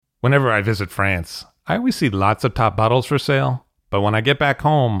Whenever I visit France, I always see lots of top bottles for sale, but when I get back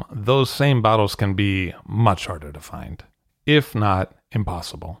home, those same bottles can be much harder to find, if not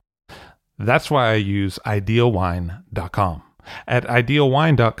impossible. That's why I use idealwine.com. At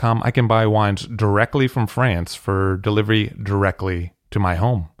idealwine.com, I can buy wines directly from France for delivery directly to my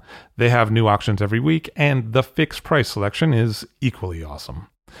home. They have new auctions every week, and the fixed price selection is equally awesome.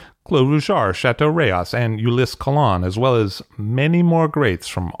 Clos Rougeard, Chateau Rayas, and Ulysse Collin, as well as many more greats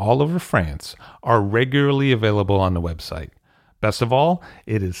from all over France, are regularly available on the website. Best of all,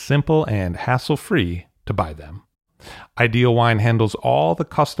 it is simple and hassle-free to buy them. Ideal Wine handles all the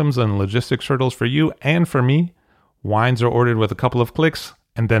customs and logistics hurdles for you and for me. Wines are ordered with a couple of clicks,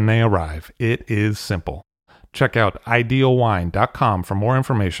 and then they arrive. It is simple. Check out idealwine.com for more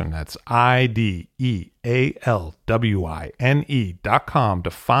information. That's IDEALWINE.com to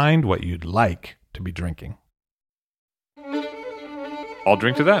find what you'd like to be drinking. I'll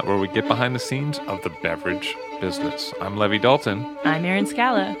Drink to That, where we get behind the scenes of the beverage business. I'm Levi Dalton. I'm Erin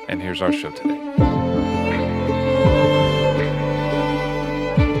Scala. And here's our show today.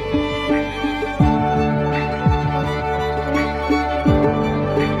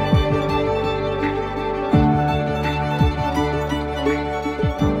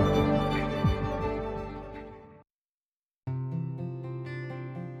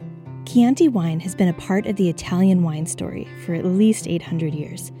 Chianti wine has been a part of the Italian wine story for at least 800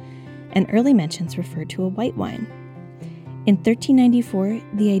 years, and early mentions refer to a white wine. In 1394,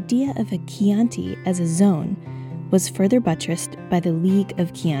 the idea of a Chianti as a zone was further buttressed by the League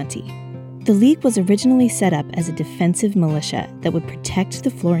of Chianti. The League was originally set up as a defensive militia that would protect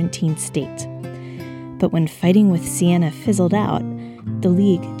the Florentine state. But when fighting with Siena fizzled out, the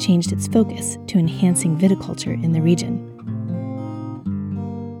League changed its focus to enhancing viticulture in the region.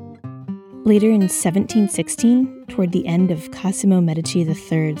 Later in 1716, toward the end of Cosimo Medici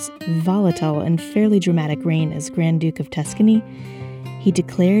III's volatile and fairly dramatic reign as Grand Duke of Tuscany, he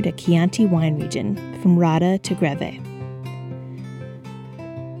declared a Chianti wine region from Radda to Greve.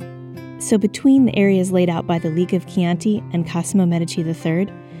 So between the areas laid out by the League of Chianti and Cosimo Medici III,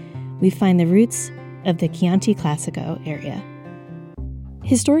 we find the roots of the Chianti Classico area.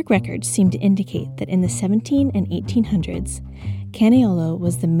 Historic records seem to indicate that in the 17 and 1800s, Caniolo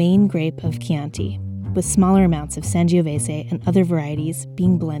was the main grape of Chianti, with smaller amounts of Sangiovese and other varieties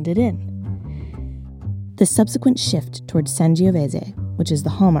being blended in. The subsequent shift towards Sangiovese, which is the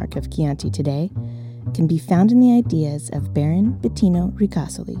hallmark of Chianti today, can be found in the ideas of Baron Bettino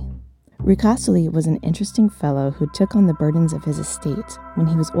Ricasoli. Ricasoli was an interesting fellow who took on the burdens of his estate when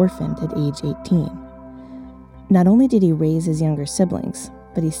he was orphaned at age 18. Not only did he raise his younger siblings,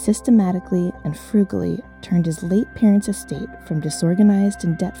 but he systematically and frugally turned his late parents' estate from disorganized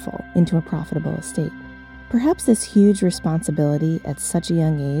and debtful into a profitable estate. Perhaps this huge responsibility at such a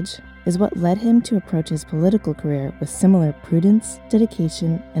young age is what led him to approach his political career with similar prudence,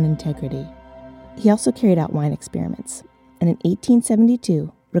 dedication, and integrity. He also carried out wine experiments, and in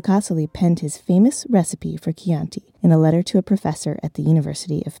 1872, Ricasoli penned his famous recipe for Chianti in a letter to a professor at the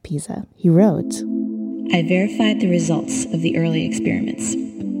University of Pisa. He wrote, "I verified the results of the early experiments.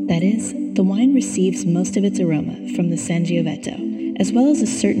 That is, the wine receives most of its aroma from the Sangiovese, as well as a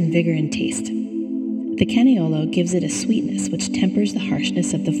certain vigor and taste. The Caniolo gives it a sweetness which tempers the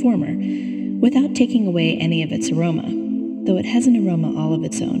harshness of the former, without taking away any of its aroma, though it has an aroma all of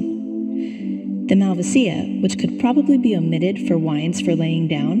its own. The Malvasia, which could probably be omitted for wines for laying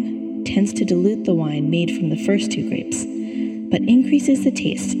down, tends to dilute the wine made from the first two grapes, but increases the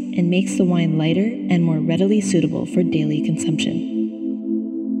taste and makes the wine lighter and more readily suitable for daily consumption."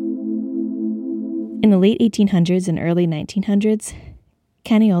 In the late 1800s and early 1900s,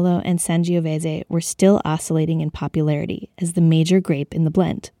 Caniolo and Sangiovese were still oscillating in popularity as the major grape in the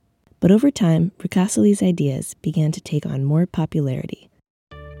blend. But over time, Ricasoli's ideas began to take on more popularity.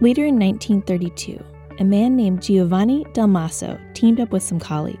 Later in 1932, a man named Giovanni Dalmaso teamed up with some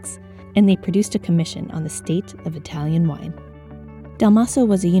colleagues, and they produced a commission on the state of Italian wine. Dalmaso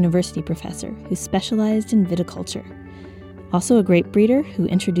was a university professor who specialized in viticulture, also a grape breeder who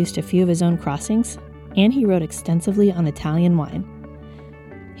introduced a few of his own crossings, and he wrote extensively on Italian wine.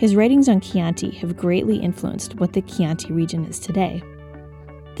 His writings on Chianti have greatly influenced what the Chianti region is today.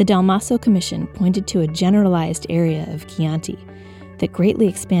 The Dalmaso Commission pointed to a generalized area of Chianti that greatly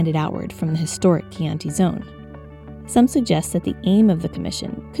expanded outward from the historic Chianti zone. Some suggest that the aim of the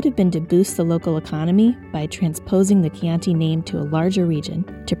commission could have been to boost the local economy by transposing the Chianti name to a larger region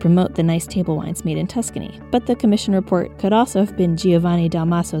to promote the nice table wines made in Tuscany. But the commission report could also have been Giovanni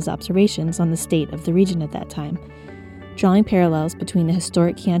Dalmaso's observations on the state of the region at that time, drawing parallels between the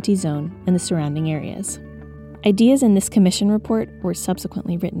historic Chianti zone and the surrounding areas. Ideas in this commission report were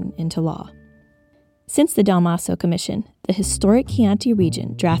subsequently written into law. Since the Dalmasso Commission, the historic Chianti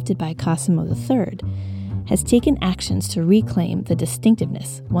region drafted by Cosimo III has taken actions to reclaim the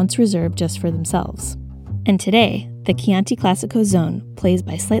distinctiveness once reserved just for themselves. And today, the Chianti Classico zone plays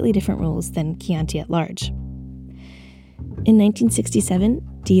by slightly different rules than Chianti at large. In 1967,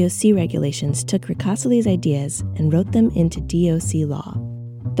 DOC regulations took Ricasoli's ideas and wrote them into DOC law.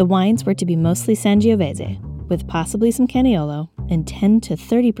 The wines were to be mostly Sangiovese, with possibly some Caniolo, and 10 to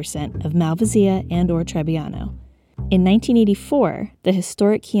 30% of Malvasia and or Trebbiano. In 1984, the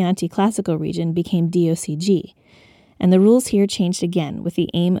historic Chianti Classico region became DOCG, and the rules here changed again with the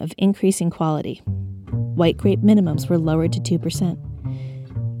aim of increasing quality. White grape minimums were lowered to 2%.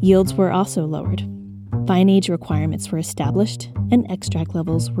 Yields were also lowered. Vine age requirements were established, and extract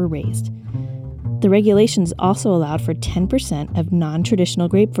levels were raised. The regulations also allowed for 10% of non-traditional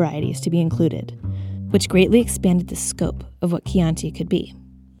grape varieties to be included, which greatly expanded the scope of what Chianti could be.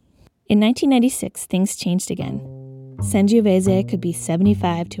 In 1996, things changed again. Sangiovese could be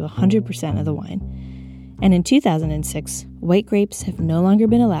 75 to 100% of the wine, and in 2006, white grapes have no longer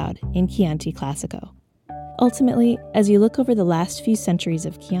been allowed in Chianti Classico. Ultimately, as you look over the last few centuries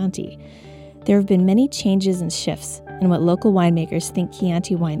of Chianti, there have been many changes and shifts in what local winemakers think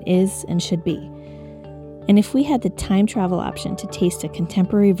Chianti wine is and should be. And if we had the time travel option to taste a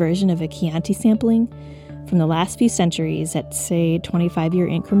contemporary version of a Chianti sampling from the last few centuries at, say, 25-year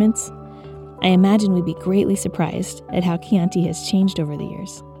increments, I imagine we'd be greatly surprised at how Chianti has changed over the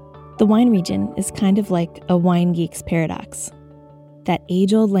years. The wine region is kind of like a wine geek's paradox. That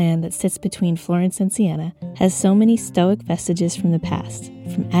age-old land that sits between Florence and Siena has so many Stoic vestiges from the past,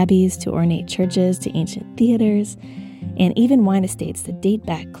 from abbeys to ornate churches to ancient theaters, and even wine estates that date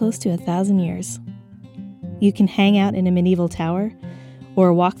back close to 1,000 years. You can hang out in a medieval tower,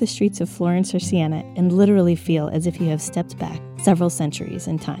 or walk the streets of Florence or Siena and literally feel as if you have stepped back several centuries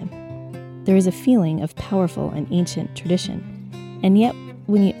in time. There is a feeling of powerful and ancient tradition, and yet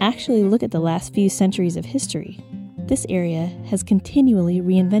when you actually look at the last few centuries of history, this area has continually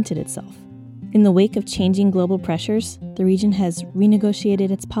reinvented itself. In the wake of changing global pressures, the region has renegotiated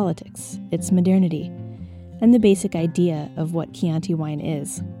its politics, its modernity, and the basic idea of what Chianti wine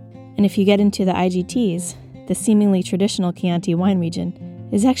is. And if you get into the IGTs, the seemingly traditional Chianti wine region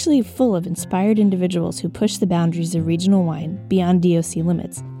is actually full of inspired individuals who push the boundaries of regional wine beyond DOC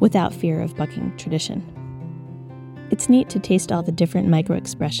limits without fear of bucking tradition. It's neat to taste all the different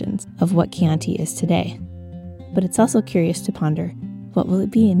micro-expressions of what Chianti is today. But it's also curious to ponder, what will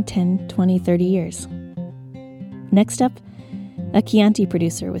it be in 10, 20, 30 years? Next up, a Chianti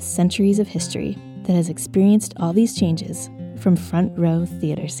producer with centuries of history that has experienced all these changes from front row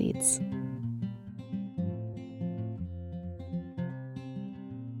theater seats.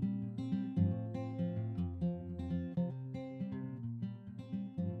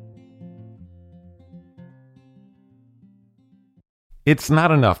 It's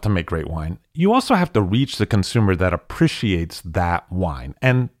not enough to make great wine. You also have to reach the consumer that appreciates that wine.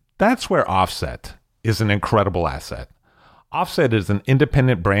 And that's where Offset is an incredible asset. Offset is an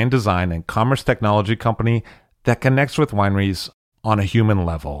independent brand design and commerce technology company that connects with wineries on a human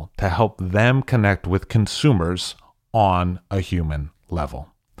level to help them connect with consumers on a human level.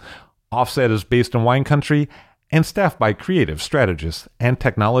 Offset is based in wine country and staffed by creative strategists and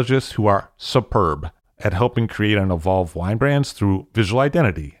technologists who are superb at helping create and evolve wine brands through visual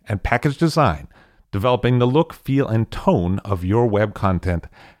identity and package design, developing the look, feel, and tone of your web content,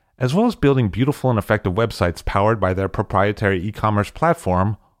 as well as building beautiful and effective websites powered by their proprietary e-commerce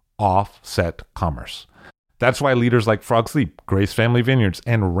platform, Offset Commerce. That's why leaders like Frog Sleep, Grace Family Vineyards,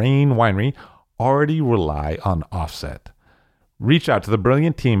 and Rain Winery already rely on Offset. Reach out to the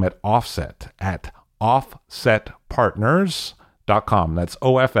brilliant team at Offset at offsetpartners.com. That's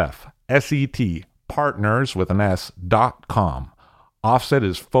OFFSET partners with an S.com. Offset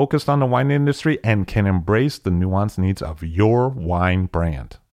is focused on the wine industry and can embrace the nuanced needs of your wine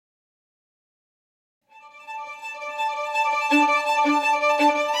brand.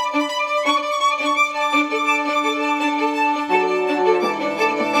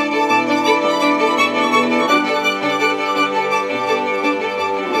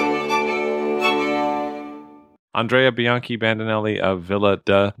 Andrea Bianchi Bandinelli of Villa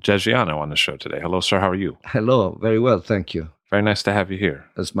de Geggiano on the show today. Hello, sir. How are you? Hello. Very well. Thank you. Very nice to have you here.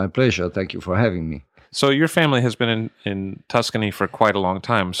 It's my pleasure. Thank you for having me. So your family has been in Tuscany for quite a long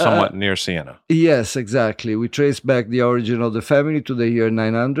time, somewhat near Siena. Yes, exactly. We trace back the origin of the family to the year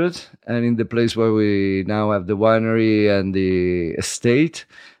 900, and in the place where we now have the winery and the estate,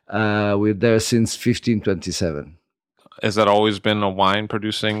 we're there since 1527. Has that always been a wine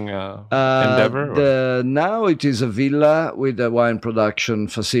producing endeavor? Now it is a villa with a wine production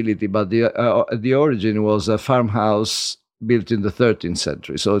facility, but the origin was a farmhouse built in the 13th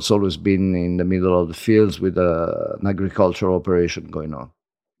century. So it's always been in the middle of the fields with an agricultural operation going on.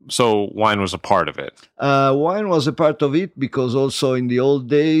 So wine was a part of it? Wine was a part of it because also in the old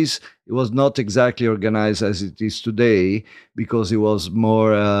days, it was not exactly organized as it is today because it was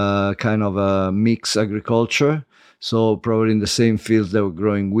more kind of a mixed agriculture. So probably in the same fields they were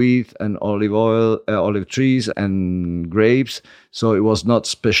growing wheat and olive oil, olive trees and grapes. So it was not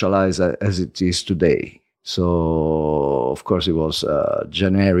specialized as it is today. So of course it was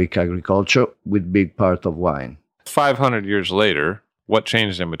generic agriculture with big part of wine. 500 years later, what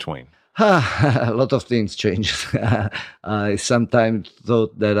changed in between? A lot of things changed. I sometimes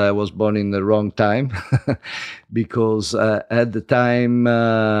thought that I was born in the wrong time because at the time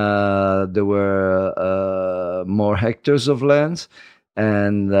there were more hectares of lands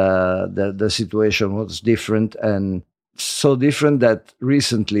and the situation was different, and so different that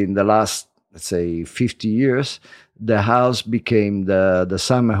recently in the last, let's say, 50 years, the house became the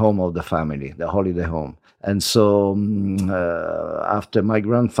summer home of the family, the holiday home. And so after my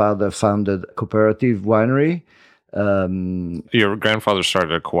grandfather founded a cooperative winery. Your grandfather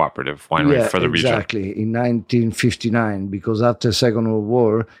started a cooperative winery for the region. Exactly, in 1959, because after the Second World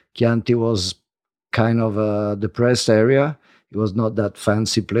War, Chianti was kind of a depressed area. It was not that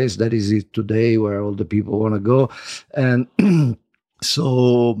fancy place that is it today where all the people want to go. And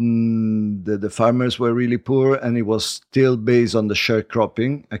so the farmers were really poor, and it was still based on the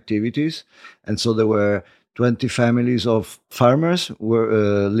sharecropping activities. And so there were 20 families of farmers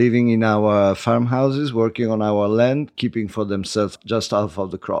were living in our farmhouses, working on our land, keeping for themselves just half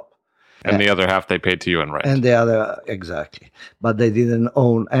of the crop. And the other half they paid to you in rent. And the other, exactly. But they didn't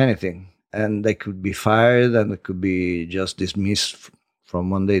own anything. And they could be fired and it could be just dismissed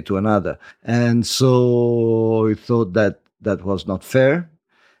from one day to another. And so we thought that was not fair.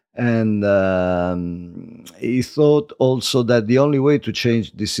 And he thought also that the only way to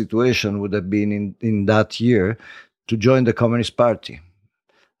change this situation would have been in that year to join the Communist Party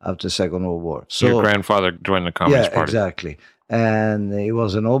after the Second World War. So your grandfather joined the Communist Party? Yeah, exactly. And he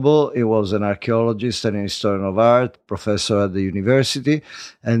was a noble, he was an archaeologist and an historian of art, professor at the university.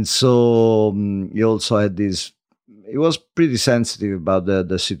 And so he also had this, he was pretty sensitive about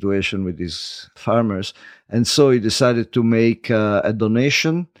the situation with these farmers. And so he decided to make a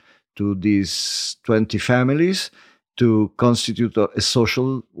donation to these 20 families to constitute a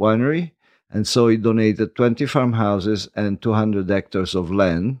social winery. And so he donated 20 farmhouses and 200 hectares of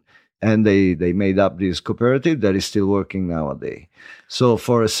land. And they made up this cooperative that is still working nowadays. So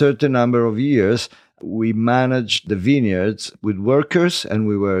for a certain number of years, we managed the vineyards with workers, and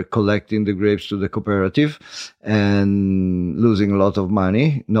we were collecting the grapes to the cooperative and losing a lot of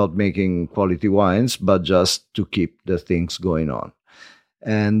money, not making quality wines, but just to keep the things going on.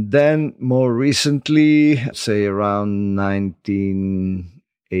 And then more recently, say around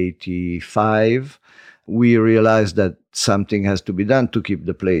 1985, we realized that something has to be done to keep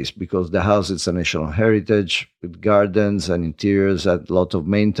the place, because the house is a national heritage with gardens and interiors and a lot of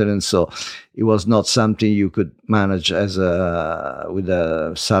maintenance. So it was not something you could manage with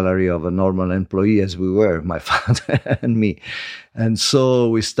a salary of a normal employee, as we were, my father and me. And so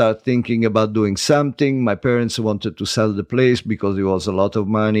we start thinking about doing something. My parents wanted to sell the place because it was a lot of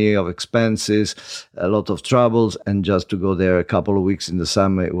money, of expenses, a lot of troubles. And just to go there a couple of weeks in the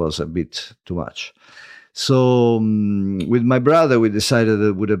summer, it was a bit too much. So with my brother, we decided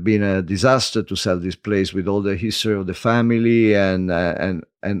it would have been a disaster to sell this place with all the history of the family and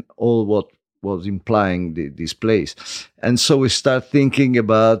all what was implying this place. And so we start thinking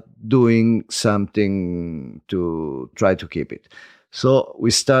about doing something to try to keep it. So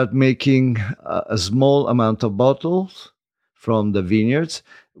we start making a small amount of bottles from the vineyards.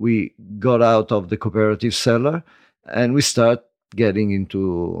 We got out of the cooperative cellar and we start getting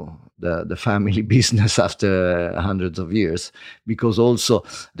into the family business after hundreds of years, because also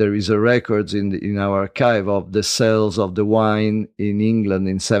there is a record in our archive of the sales of the wine in England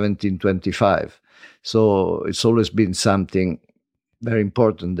in 1725. So it's always been something very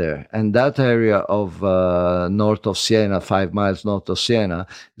important there. And that area of north of Siena, 5 miles north of Siena,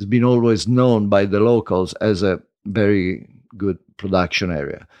 has been always known by the locals as a very good production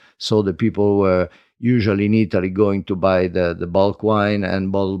area. So the people were usually in Italy going to buy the bulk wine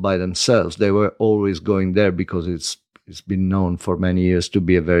and bottle by themselves. They were always going there because it's been known for many years to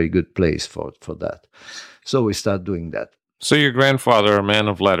be a very good place for that. So we start doing that. So your grandfather, a man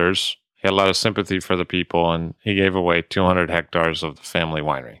of letters, He had a lot of sympathy for the people, and he gave away 200 hectares of the family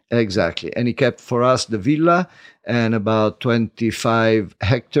winery. Exactly. And he kept for us the villa and about 25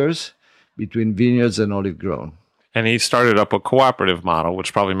 hectares between vineyards and olive grown. And he started up a cooperative model,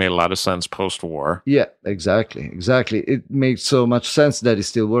 which probably made a lot of sense post-war. Yeah, exactly. It makes so much sense that it's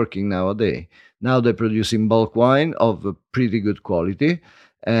still working nowadays. Now they're producing bulk wine of a pretty good quality,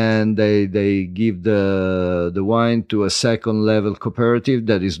 and they give the wine to a second level cooperative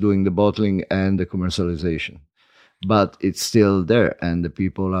that is doing the bottling and the commercialization. But it's still there, and the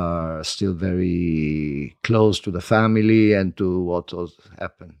people are still very close to the family and to what was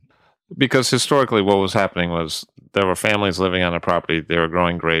happened. Because historically what was happening was there were families living on a property, they were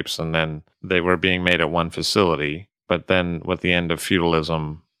growing grapes, and then they were being made at one facility. But then with the end of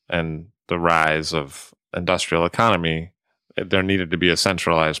feudalism and the rise of industrial economy, there needed to be a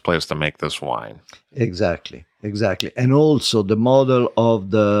centralized place to make this wine. Exactly. And also the model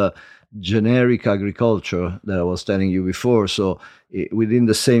of the generic agriculture that I was telling you before. So within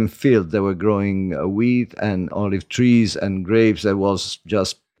the same field, they were growing wheat and olive trees and grapes. That was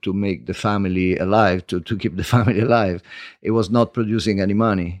just to make the family alive, to keep the family alive. It was not producing any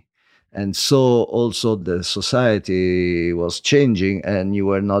money. And so also the society was changing, and you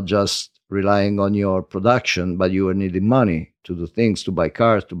were not just relying on your production, but you were needing money to do things, to buy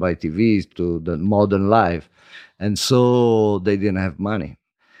cars, to buy TVs, to the modern life. And so they didn't have money.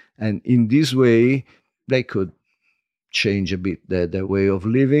 And in this way, they could change a bit their way of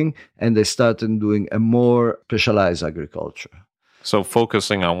living, and they started doing a more specialized agriculture. So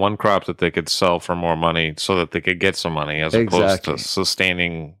focusing on one crop that they could sell for more money so that they could get some money, as opposed to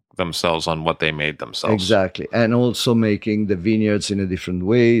sustaining themselves on what they made themselves. Exactly. And also making the vineyards in a different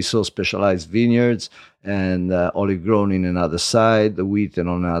way, so specialized vineyards and olive grown in another side, the wheat on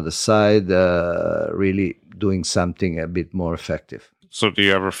another side, really doing something a bit more effective. So do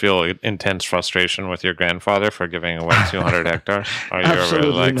you ever feel intense frustration with your grandfather for giving away 200 hectares? Are you ever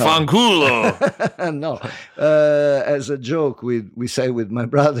like, Fanculo? No. As a joke, we say with my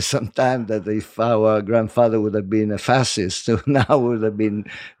brother sometimes that if our grandfather would have been a fascist, now would have been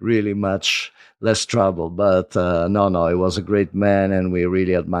really much less trouble. But no, he was a great man, and we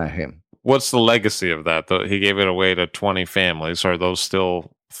really admire him. What's the legacy of that? He gave it away to 20 families. Are those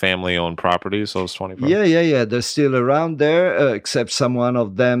still family-owned properties, those 20 properties? Yeah. They're still around there, except one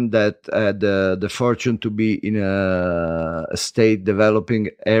of them that had the fortune to be in a state developing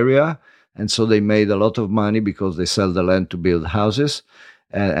area. And so they made a lot of money because they sell the land to build houses.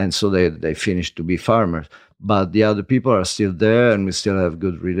 And so they finished to be farmers. But the other people are still there, and we still have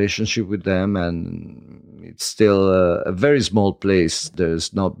good relationship with them. And it's still a very small place.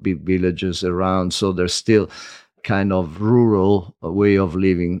 There's not big villages around. So there's still kind of rural way of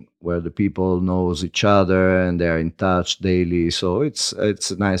living where the people knows each other and they're in touch daily. So it's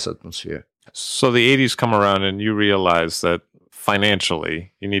a nice atmosphere. So the 80s come around and you realize that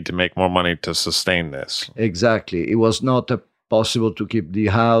financially you need to make more money to sustain this. Exactly. It was not possible to keep the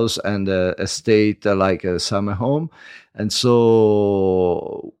house and the estate like a summer home. And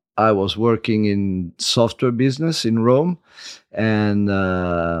so I was working in software business in Rome, and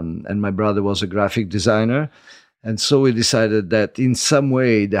my brother was a graphic designer. And so we decided that in some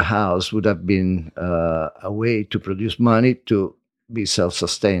way the house would have been a way to produce money to be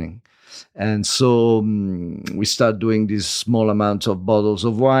self-sustaining. And so we start doing these small amounts of bottles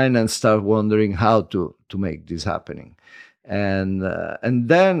of wine and start wondering how to make this happening. And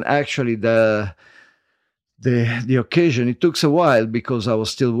then actually the occasion, it took a while because I was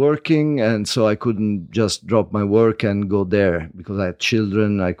still working, and so I couldn't just drop my work and go there because I had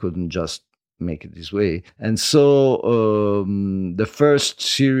children. I couldn't just make it this way. And so the first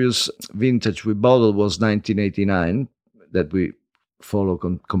serious vintage we bottled was 1989 that we follow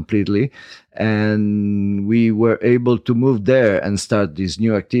completely, and we were able to move there and start this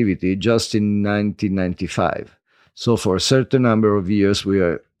new activity just in 1995. So for a certain number of years we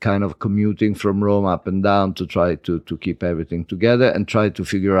are kind of commuting from Rome up and down to try to keep everything together and try to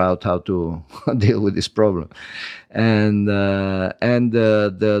figure out how to deal with this problem. And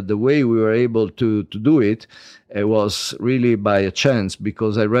the way we were able to do it, it was really by a chance,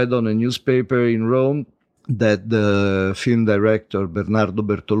 because I read on a newspaper in Rome that the film director Bernardo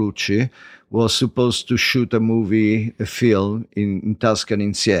Bertolucci was supposed to shoot a film in Tuscany,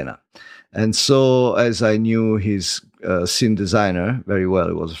 in Siena. And so, as I knew his scene designer very well,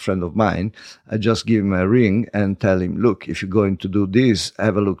 he was a friend of mine, I just give him a ring and tell him, look, if you're going to do this,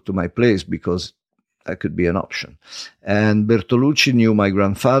 have a look to my place, because that could be an option. And Bertolucci knew my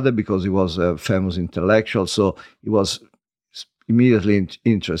grandfather because he was a famous intellectual, so he was immediately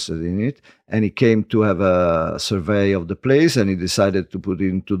interested in it, and he came to have a survey of the place, and he decided to put it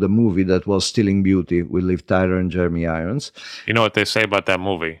into the movie that was Stealing Beauty with Liv Tyler and Jeremy Irons. You know what they say about that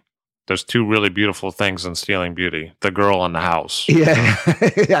movie? There's two really beautiful things in Stealing Beauty: the girl and the house. Yeah,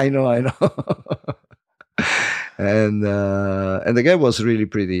 I know. And the girl was really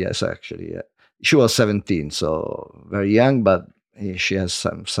pretty. Yes, actually, yeah. She was 17, so very young, but she has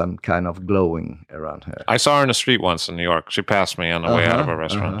some kind of glowing around her. I saw her in the street once in New York. She passed me on the way out of a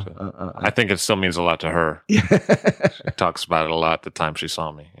restaurant. I think it still means a lot to her. Yeah. She talks about it a lot the time she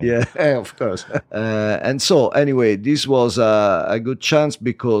saw me. Yeah, of course. And so anyway, this was a good chance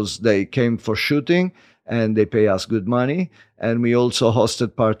because they came for shooting and they pay us good money. And we also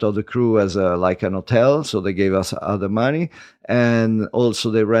hosted part of the crew as like an hotel, so they gave us other money. And also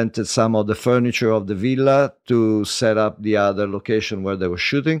they rented some of the furniture of the villa to set up the other location where they were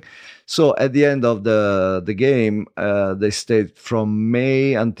shooting. So at the end of the game, they stayed from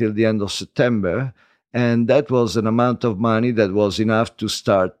May until the end of September. And that was an amount of money that was enough to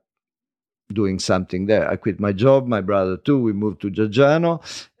start doing something there. I quit my job, my brother too. We moved to Giugiano,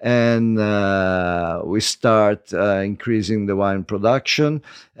 and we start increasing the wine production,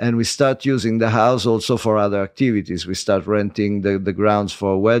 and we start using the house also for other activities. We start renting the grounds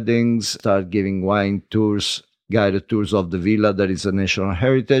for weddings, start giving wine tours, guided tours of the villa that is a national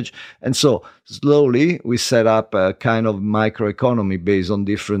heritage. And so slowly we set up a kind of microeconomy based on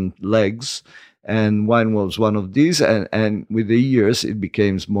different legs. And wine was one of these, and with the years it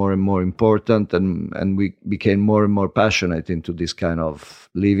became more and more important, and we became more and more passionate into this kind of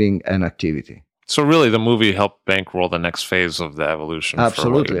living and activity. So really the movie helped bankroll the next phase of the evolution.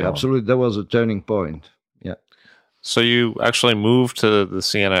 Absolutely. That was a turning point. Yeah. So you actually moved to the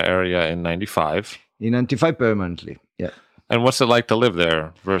Siena area in 95? In 95 permanently, yeah. And what's it like to live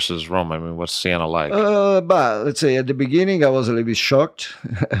there versus Rome? I mean, what's Siena like? But let's say at the beginning I was a little bit shocked,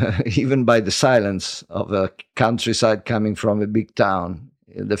 even by the silence of a countryside coming from a big town.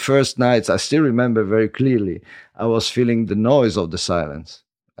 The first nights, I still remember very clearly, I was feeling the noise of the silence.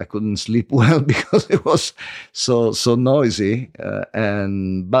 I couldn't sleep well because it was so noisy.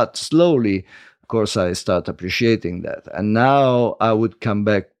 But slowly, of course, I start appreciating that. And now I would come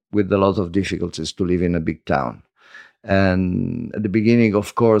back with a lot of difficulties to live in a big town. And at the beginning,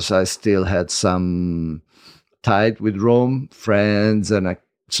 of course, I still had some tie with Rome, friends, and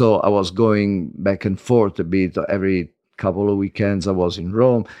so I was going back and forth a bit. Every couple of weekends I was in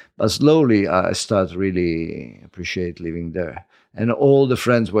Rome, but slowly I started really appreciate living there. And all the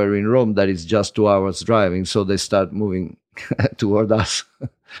friends were in Rome, that is just 2 hours driving, so they start moving toward us.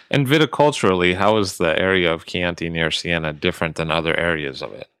 And viticulturally, how is the area of Chianti near Siena different than other areas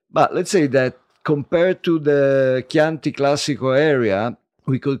of it? But let's say that compared to the Chianti Classico area,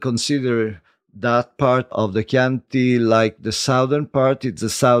 we could consider that part of the Chianti like the southern part. It's the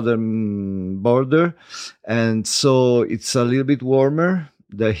southern border. And so it's a little bit warmer.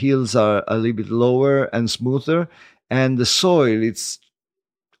 The hills are a little bit lower and smoother. And the soil, it's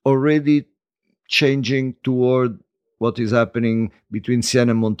already changing toward what is happening between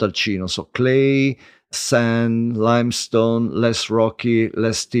Siena and Montalcino. So clay, sand, limestone, less rocky,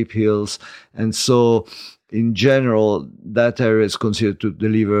 less steep hills. And so in general, that area is considered to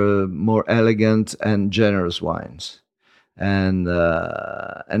deliver more elegant and generous wines. And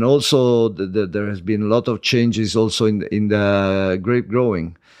also there has been a lot of changes also in the grape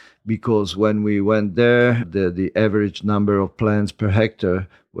growing, because when we went there, the average number of plants per hectare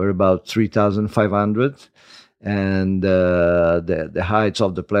were about 3,500. And the heights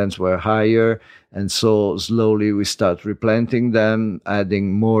of the plants were higher. And so slowly we start replanting them,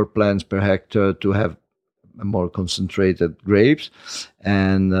 adding more plants per hectare to have more concentrated grapes.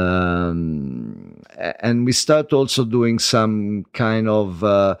 And we start also doing some kind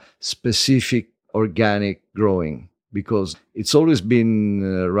of specific organic growing, because it's always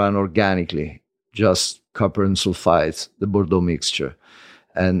been run organically, just copper and sulfides, the Bordeaux mixture,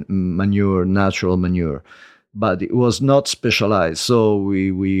 and manure, natural manure. But it was not specialized. So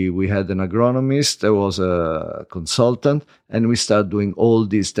we had an agronomist, there was a consultant, and we started doing all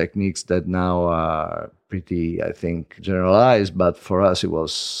these techniques that now are pretty, I think, generalized. But for us, it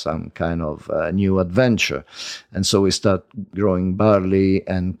was some kind of new adventure. And so we start growing barley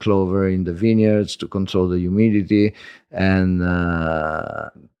and clover in the vineyards to control the humidity, and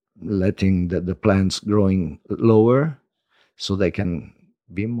letting the plants growing lower so they can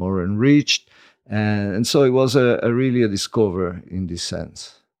be more enriched. And so it was really a discovery in this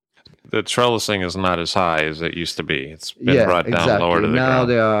sense. The trellising is not as high as it used to be. It's been brought down lower to the ground. Now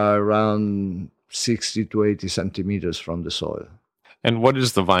they are around 60 to 80 centimeters from the soil. And what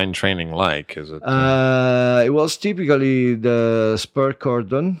is the vine training like? Is it? It was typically the spur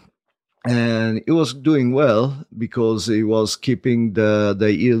cordon, and it was doing well because it was keeping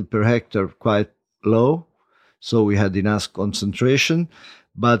the yield per hectare quite low. So we had enough concentration.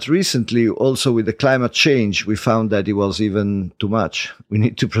 But recently, also with the climate change, we found that it was even too much. We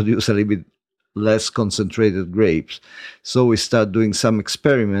need to produce a little bit less concentrated grapes. So we start doing some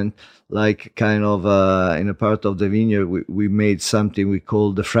experiment, like kind of in a part of the vineyard, we made something we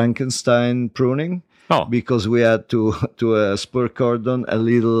call the Frankenstein pruning. Oh. Because we had to spur cordon a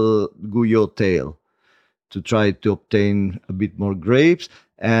little guyot tail to try to obtain a bit more grapes.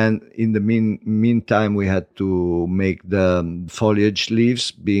 And in the meantime, we had to make the foliage leaves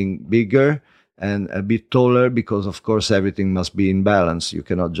being bigger and a bit taller because, of course, everything must be in balance. You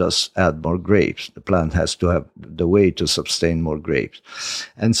cannot just add more grapes. The plant has to have the way to sustain more grapes.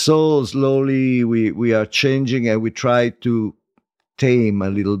 And so slowly we are changing, and we try to tame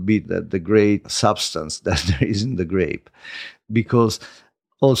a little bit the great substance that there is in the grape. Because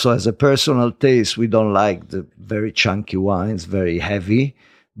also as a personal taste, we don't like the very chunky wines, very heavy.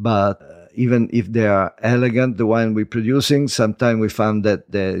 But even if they are elegant, the wine we're producing, sometimes we found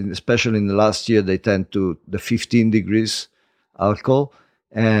that, especially in the last year, they tend to the 15 degrees alcohol,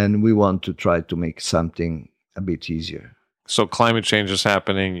 and we want to try to make something a bit easier. So climate change is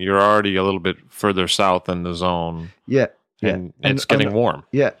happening. You're already a little bit further south in the zone. Yeah. And it's getting warm.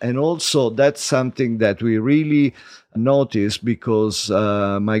 Yeah, and also that's something that we really noticed because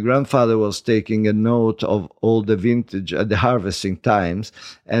my grandfather was taking a note of all the vintage, the harvesting times,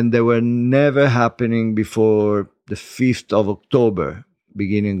 and they were never happening before the 5th of October,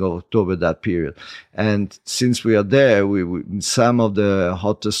 beginning of October, that period. And since we are there, we in some of the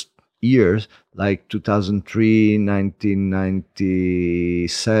hottest years, like 2003,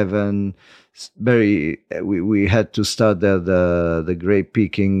 1997, we had to start the grape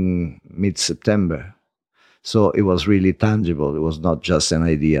picking mid-September. So it was really tangible. It was not just an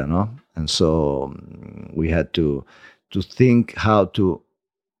idea, no? And so we had to think how to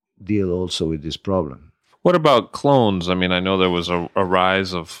deal also with this problem. What about clones? I mean, I know there was a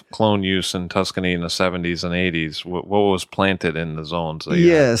rise of clone use in Tuscany in the 70s and 80s. What was planted in the zones?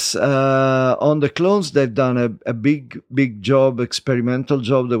 Yes, on the clones, they've done a big job, experimental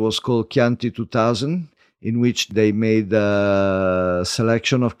job that was called Chianti 2000, in which they made a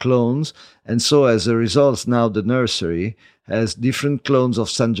selection of clones. And so as a result, now the nursery has different clones of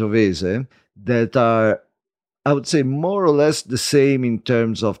Sangiovese that are, I would say, more or less the same in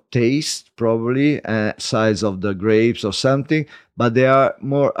terms of taste, probably, size of the grapes or something, but they are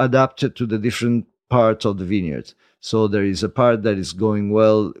more adapted to the different parts of the vineyard. So there is a part that is going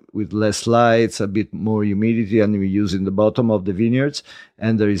well with less lights, a bit more humidity, and we use in the bottom of the vineyards.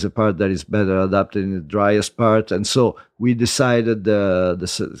 And there is a part that is better adapted in the driest part. And so we decided the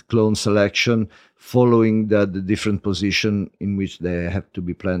clone selection following the different position in which they have to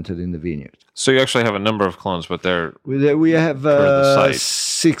be planted in the vineyard. So you actually have a number of clones, but we have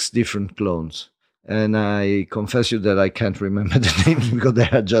 6 different clones. And I confess you that I can't remember the names because they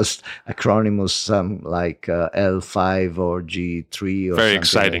are just acronyms, some like L5 or G3 or very something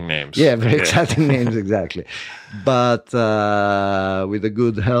exciting names. Yeah, very exciting names, exactly. But with the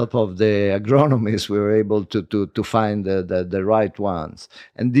good help of the agronomists, we were able to find the right ones.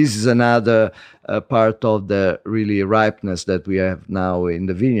 And this is another part of the really ripeness that we have now in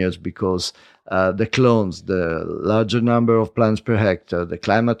the vineyards, because the clones, the larger number of plants per hectare, the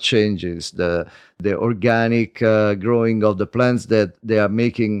climate changes, the organic growing of the plants, that they are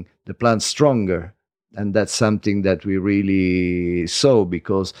making the plants stronger. And that's something that we really saw,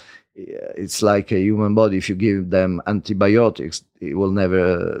 because it's like a human body. If you give them antibiotics, it will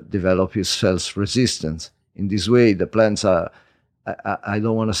never develop its self-resistance. In this way, the plants are, I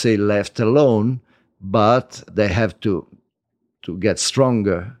don't want to say left alone, but they have to get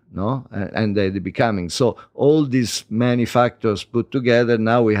stronger, no? And they're becoming. So all these many factors put together,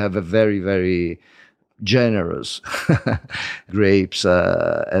 now we have a very, very generous grapes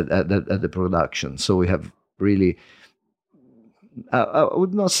at the production. So we have really, I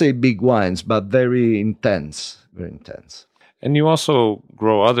would not say big wines, but very intense, very intense. And you also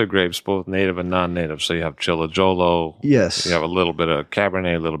grow other grapes, both native and non-native. So you have Ciligiolo. Yes. You have a little bit of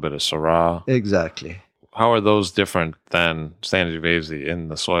Cabernet, a little bit of Syrah. Exactly. How are those different than Sangiovese in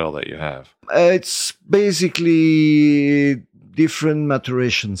the soil that you have? It's basically different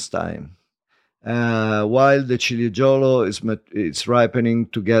maturations time. While the Ciligiolo is ripening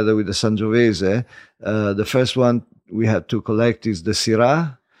together with the Sangiovese, the first one we had to collect is the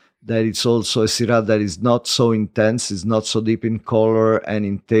Syrah, that it's also a Syrah that is not so intense, is not so deep in color, and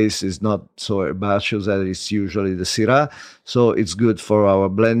in taste is not so herbaceous as it's usually the Syrah. So it's good for our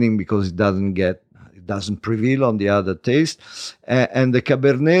blending because it doesn't prevail on the other taste. And the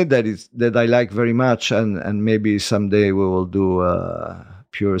Cabernet that I like very much, and maybe someday we will do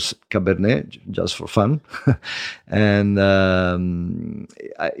pure Cabernet just for fun. And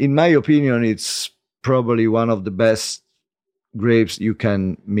in my opinion, it's probably one of the best grapes you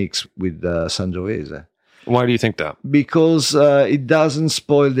can mix with Sangiovese. Why do you think that? Because it doesn't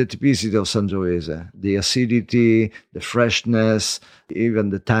spoil the typicity of Sangiovese, the acidity, the freshness, even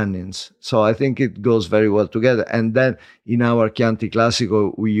the tannins. So I think it goes very well together. And then in our Chianti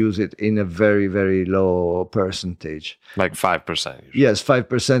Classico, we use it in a very, very low percentage. Like 5%? Usually. Yes,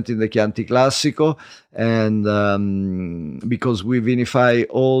 5% in the Chianti Classico. And because we vinify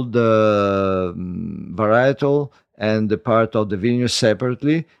all the varietal and the part of the vineyard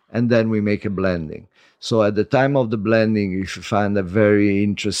separately, and then we make a blending. So at the time of the blending, if you find a very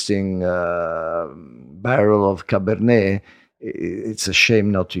interesting barrel of Cabernet, it's a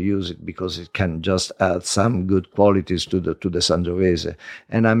shame not to use it because it can just add some good qualities to the Sangiovese.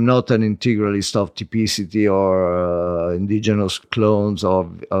 And I'm not an integralist of typicity or indigenous clones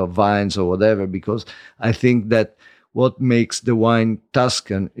of vines or whatever, because I think that what makes the wine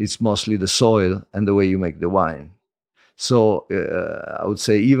Tuscan is mostly the soil and the way you make the wine. So I would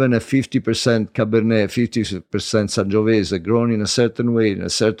say even a 50% Cabernet, 50% Sangiovese grown in a certain way, in a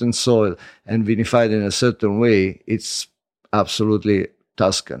certain soil, and vinified in a certain way, it's absolutely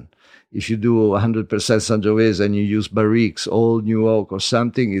Tuscan. If you do 100% Sangiovese and you use barriques, old new oak or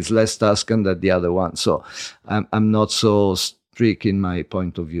something, it's less Tuscan than the other one. So I'm not so strict in my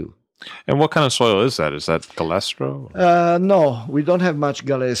point of view. And what kind of soil is that? Is that Galestro? No, we don't have much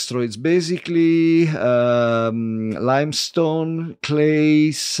Galestro. It's basically limestone,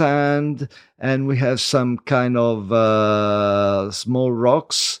 clay, sand, and we have some kind of small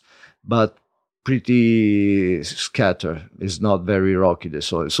rocks, but pretty scattered. It's not very rocky, the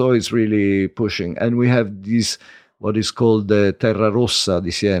soil. So it's really pushing. And we have this, what is called the Terra Rossa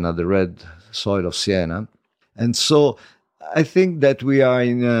di Siena, the red soil of Siena. And so I think that we are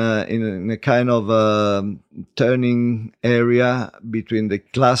in a kind of turning area between the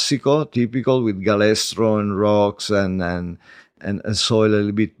Classico, typical with Galestro and rocks and soil a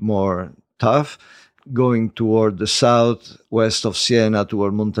little bit more tough, going toward the southwest of Siena,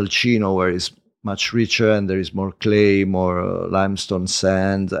 toward Montalcino, where it's much richer and there is more clay, more limestone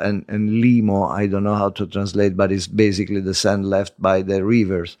sand, and limo, I don't know how to translate, but it's basically the sand left by the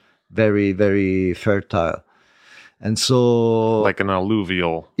rivers, very, very fertile. And so, like an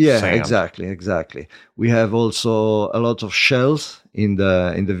alluvial sand. Exactly. We have also a lot of shells in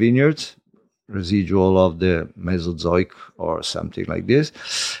the vineyards, residual of the Mesozoic or something like this,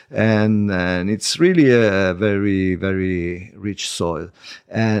 and it's really a very, very rich soil,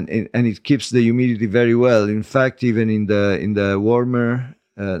 and it keeps the humidity very well. In fact, even in the warmer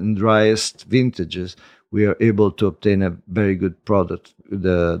and driest vintages, we are able to obtain a very good product.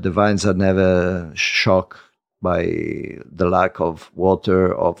 The vines are never shocked by the lack of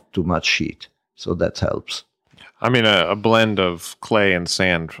water, of too much heat. So that helps. I mean, a blend of clay and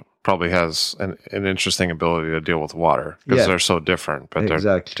sand probably has an interesting ability to deal with water because they're so different, but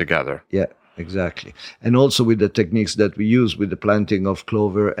they're together. Yeah, exactly. And also with the techniques that we use with the planting of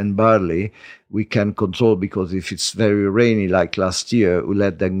clover and barley, we can control, because if it's very rainy like last year, we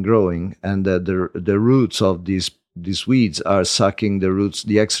let them growing, and the roots of these weeds are sucking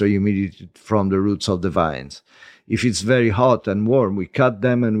the extra humidity from the roots of the vines. If it's very hot and warm, we cut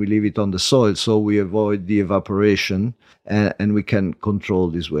them and we leave it on the soil, so we avoid the evaporation, and we can control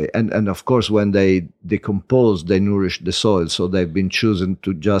this way. And of course, when they decompose, they nourish the soil, so they've been chosen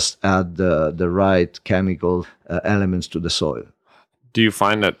to just add the right chemical elements to the soil. Do you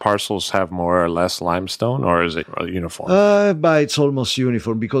find that parcels have more or less limestone, or is it uniform? But it's almost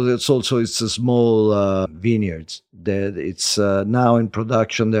uniform, because it's a small vineyards. It's now in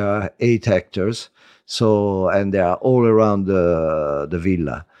production. There are 8 hectares, and they are all around the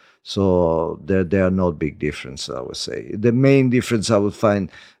villa. So there are no big difference, I would say. The main difference I would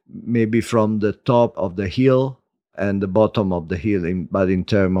find maybe from the top of the hill and the bottom of the hill, but in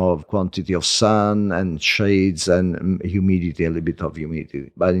terms of quantity of sun and shades and humidity, a little bit of humidity.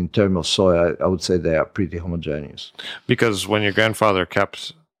 But in terms of soil, I would say they are pretty homogeneous. Because when your grandfather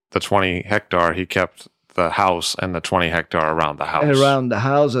kept the 20 hectare, he kept the house and the 20 hectare around the house. Around the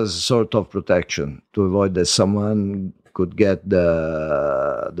house as a sort of protection, to avoid that someone could get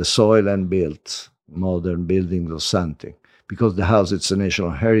the soil and build modern buildings or something. because the house, it's a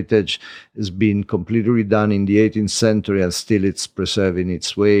national heritage, has been completely redone in the 18th century and still it's preserving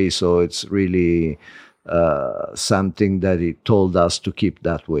its way. So it's really something that he told us to keep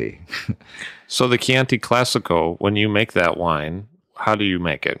that way. So the Chianti Classico, when you make that wine, how do you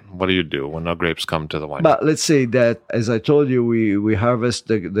make it? What do you do when no grapes come to the wine? But let's say that, as I told you, we harvest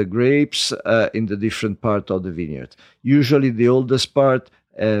the grapes in the different part of the vineyard. Usually the oldest part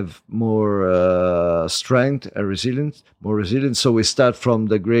have more strength and more resilience. So we start from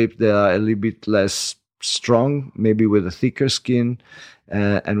the grape that are a little bit less strong, maybe with a thicker skin,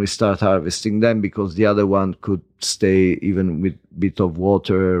 and we start harvesting them because the other one could stay even with a bit of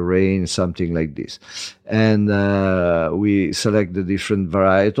water, rain, something like this. And we select the different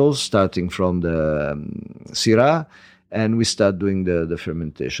varietals, starting from the Syrah, and we start doing the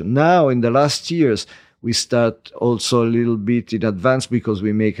fermentation. Now, in the last years, we start also a little bit in advance because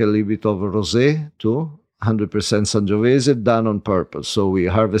we make a little bit of a rosé too, 100% Sangiovese, done on purpose. So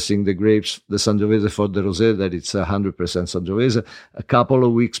we're harvesting the grapes, the Sangiovese for the rosé, that it's 100% Sangiovese, a couple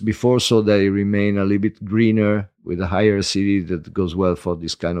of weeks before, so they remain a little bit greener with a higher acidity that goes well for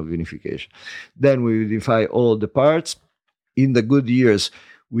this kind of vinification. Then we unify all the parts. In the good years,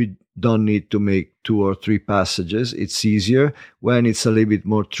 we don't need to make 2 or 3 passages. It's easier. When it's a little bit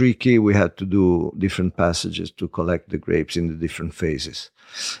more tricky, we have to do different passages to collect the grapes in the different phases.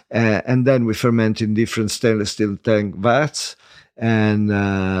 And then we ferment in different stainless steel tank vats, and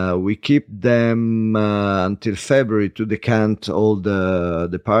we keep them until February to decant all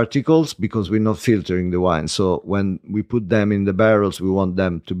the particles, because we're not filtering the wine. So when we put them in the barrels, we want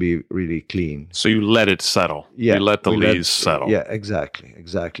them to be really clean. So you let it settle. Yeah, you let the lees settle. Yeah, exactly.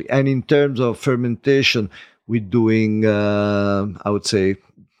 And in terms of fermentation, we're doing, I would say,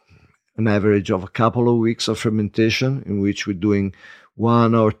 an average of a couple of weeks of fermentation, in which we're doing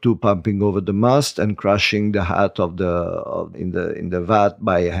 1 or 2 pumping over the must and crushing the hat in the vat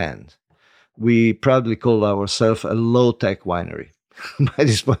by hand. We proudly call ourselves a low-tech winery by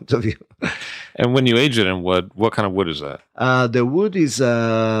this point of view. And when you age it in wood, what kind of wood is that? The wood is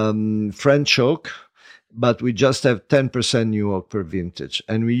French oak, but we just have 10% new oak per vintage,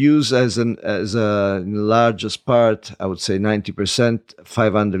 and we use as a largest part, I would say 90%,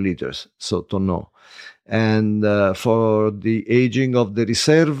 500 liters, so tonneau. And for the aging of the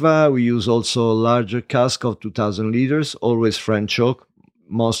Riserva, we use also a larger cask of 2,000 liters, always French oak,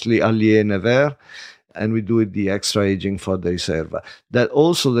 mostly Allier Nevers, and we do it the extra aging for the Riserva. That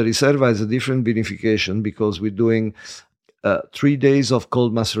also, the Riserva is a different vinification, because we're doing 3 days of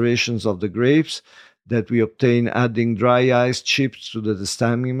cold macerations of the grapes that we obtain adding dry ice chips to the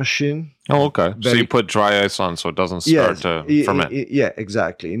destemming machine. Oh, okay. So you put dry ice on so it doesn't start to ferment. Yeah,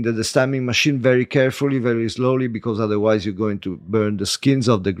 exactly. In the destemming machine, very carefully, very slowly, because otherwise you're going to burn the skins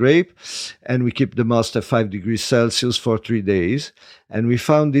of the grape. And we keep the must at 5 degrees Celsius for 3 days. And we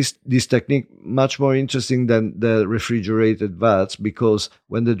found this technique much more interesting than the refrigerated vats, because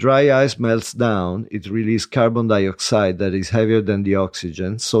when the dry ice melts down, it releases carbon dioxide that is heavier than the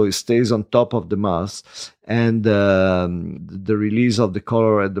oxygen. So it stays on top of the must. And the release of the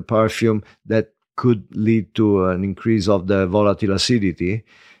color and the perfume that could lead to an increase of the volatile acidity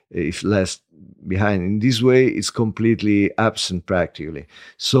if left behind. In this way, it's completely absent practically.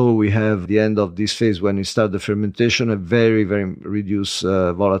 So we have the end of this phase, when we start the fermentation, a very, very reduced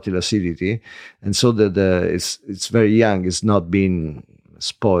volatile acidity. And so that it's very young, it's not been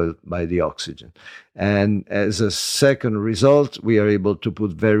spoiled by the oxygen. And as a second result, we are able to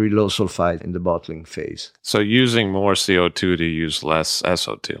put very low sulfite in the bottling phase. So using more CO2 to use less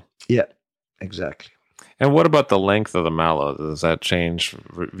SO2. Yeah, exactly. And what about the length of the malo? Does that change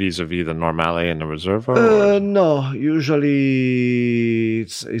vis-a-vis the Normale and the Reserva? No, usually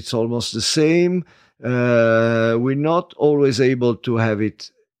it's almost the same. We're not always able to have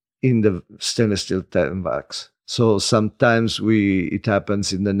it in the stainless steel tank wax. So sometimes it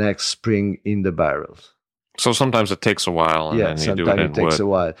happens in the next spring in the barrels. So sometimes it takes a while, and then you do it in wood. Sometimes it takes a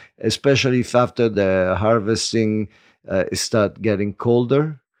while, especially if after the harvesting it starts getting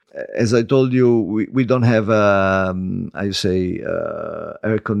colder. As I told you, we don't have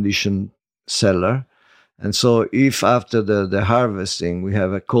air-conditioned cellar. And so if after the harvesting we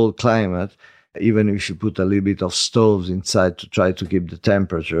have a cold climate, even if you put a little bit of stoves inside to try to keep the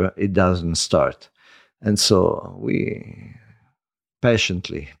temperature, it doesn't start. And so we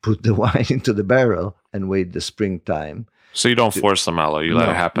patiently put the wine into the barrel and wait the springtime. So you don't force the malo, you let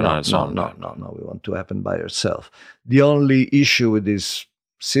it happen on its own. No, we want to happen by itself. The only issue with this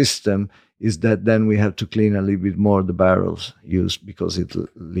system is that then we have to clean a little bit more the barrels used, because it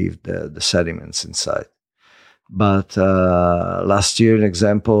leaves the sediments inside. But last year, an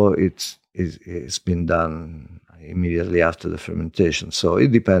example, it's been done, I immediately after the fermentation. So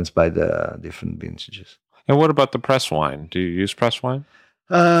it depends by the different vintages. And what about the press wine? Do you use press wine?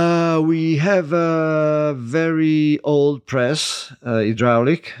 We have a very old press,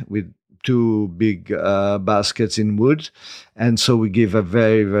 hydraulic, with two big baskets in wood, and so we give a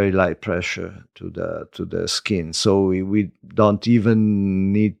very, very light pressure to the skin. So we don't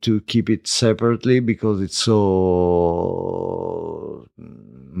even need to keep it separately because it's so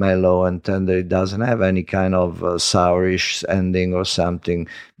mellow and tender. It doesn't have any kind of sourish ending or something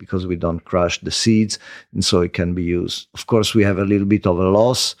because we don't crush the seeds, and so it can be used. Of course, we have a little bit of a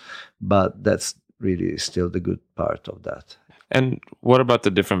loss, but that's really still the good part of that. And what about the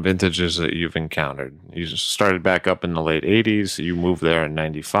different vintages that you've encountered? You started back up in the late 80s. You moved there in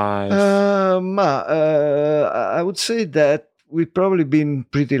 95. I would say that we've probably been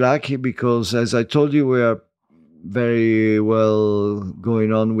pretty lucky because, as I told you, we are very well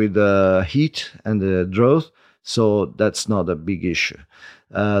going on with the heat and the drought. So that's not a big issue.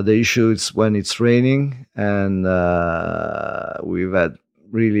 The issue is when it's raining, and we've had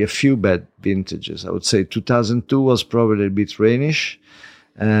really a few bad vintages. I would say 2002 was probably a bit rainish,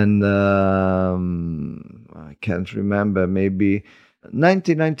 and I can't remember, maybe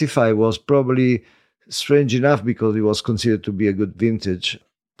 1995 was probably strange enough because it was considered to be a good vintage.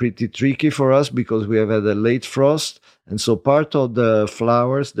 Pretty tricky for us because we have had a late frost, and so part of the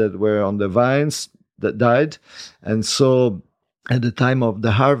flowers that were on the vines that died, and so at the time of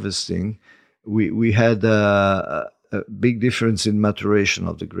the harvesting, we had a big difference in maturation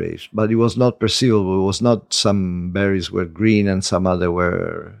of the grapes, but it was not perceivable. It was not some berries were green and some other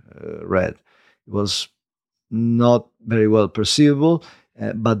were red. It was not very well perceivable,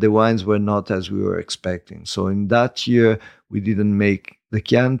 but the wines were not as we were expecting. So in that year, we didn't make the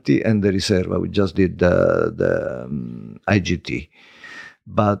Chianti and the Riserva. We just did the IGT.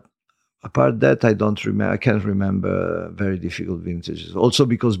 But apart that, I can't remember very difficult vintages. Also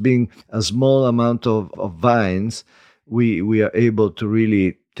because being a small amount of vines, we are able to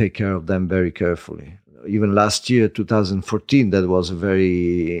really take care of them very carefully. Even last year, 2014, that was a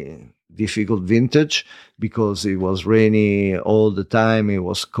very difficult vintage because it was rainy all the time, it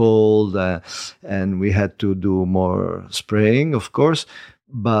was cold, and we had to do more spraying, of course.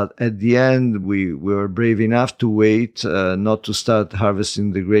 But at the end, we were brave enough to wait, not to start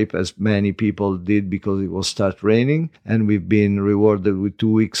harvesting the grape as many people did because it was start raining. And we've been rewarded with 2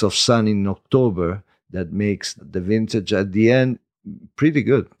 weeks of sun in October that makes the vintage at the end pretty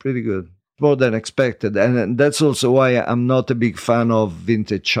good. More than expected. And that's also why I'm not a big fan of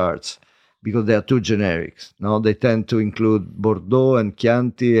vintage charts, because they are too generic. No, they tend to include Bordeaux and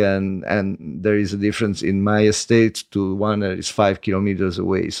Chianti, and there is a difference in my estate to one that is 5 kilometers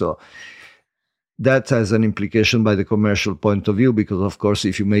away. So that has an implication by the commercial point of view, because of course,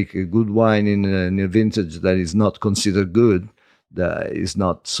 if you make a good wine in a vintage that is not considered good, that is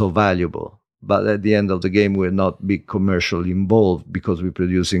not so valuable. But at the end of the game, we're not big commercially involved because we're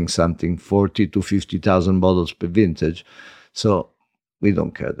producing something 40 to 50,000 bottles per vintage. So we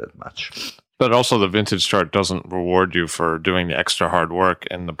don't care that much. But also the vintage chart doesn't reward you for doing the extra hard work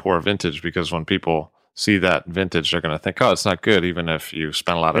in the poor vintage, because when people see that vintage, they're going to think, oh, it's not good, even if you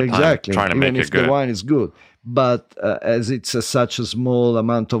spent a lot of time trying to make it good. Even if the wine is good. But as it's such a small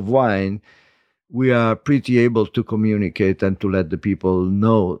amount of wine, we are pretty able to communicate and to let the people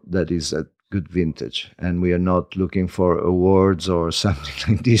know that is a good vintage. And we are not looking for awards or something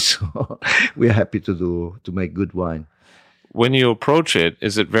like this. So we are happy to make good wine. When you approach it,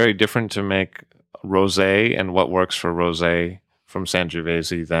 is it very different to make rosé and what works for rosé from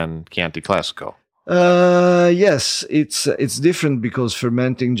Sangiovese than Chianti Classico? Yes, it's different because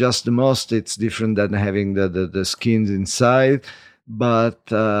fermenting just the most, it's different than having the skins inside. But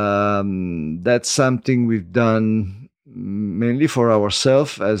that's something we've done mainly for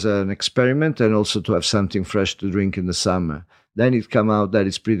ourselves as an experiment, and also to have something fresh to drink in the summer. Then it come out that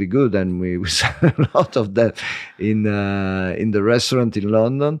it's pretty good, and we sell a lot of that in the restaurant in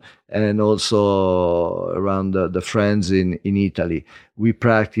London, and also around the friends in Italy. We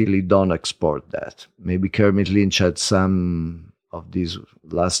practically don't export that. Maybe Kermit Lynch had some of these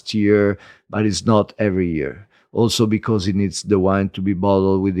last year, but it's not every year. Also because it needs the wine to be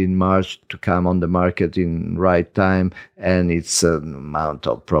bottled within March to come on the market in right time, and it's an amount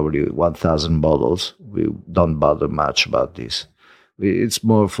of probably 1,000 bottles. We don't bother much about this. It's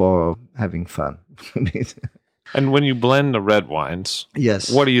more for having fun. And when you blend the red wines,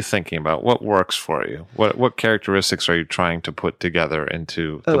 yes, what are you thinking about? What works for you? What characteristics are you trying to put together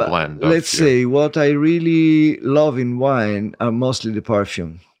into the blend? Let's say what I really love in wine are mostly the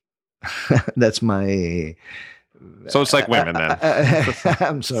perfume. That's my So it's like women then.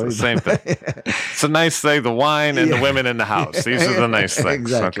 I'm sorry. It's the same thing. It's a nice thing, the wine and the women in the house. These are the nice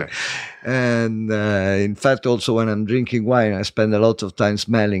things. Exactly. Okay. And in fact, also when I'm drinking wine, I spend a lot of time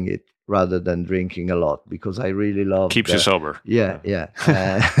smelling it rather than drinking a lot, because I really love... Keeps you sober. Yeah.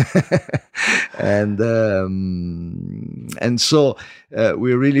 And so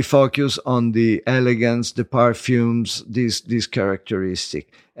we really focus on the elegance, the perfumes, this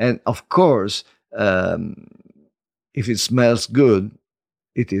characteristic. And of course, if it smells good,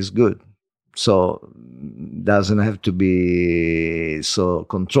 it is good. So doesn't have to be so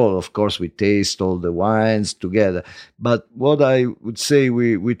controlled. Of course, we taste all the wines together. But what I would say,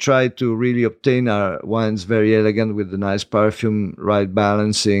 we try to really obtain our wines very elegant with a nice perfume, right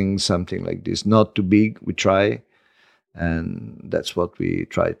balancing, something like this. Not too big, we try. And that's what we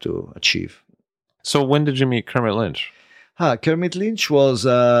try to achieve. So when did you meet Kermit Lynch? Kermit Lynch was,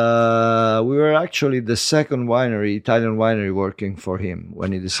 we were actually the second Italian winery working for him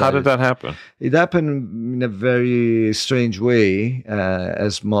when he decided. How did that happen? It happened in a very strange way,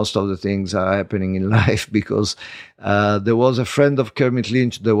 as most of the things are happening in life, because there was a friend of Kermit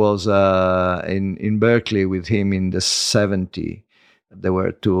Lynch that was in Berkeley with him in the 70s. There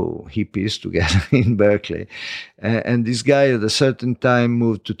were two hippies together in Berkeley. And this guy at a certain time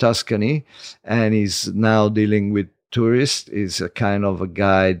moved to Tuscany and is now dealing with tourists. Is a kind of a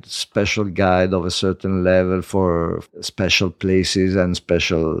guide, special guide of a certain level for special places and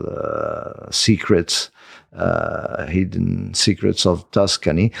special secrets, hidden secrets of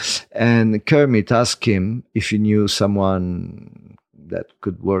Tuscany. And Kermit asked him if he knew someone that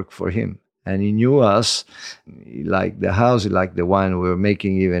could work for him. And he knew us. He liked the house, he liked the wine we were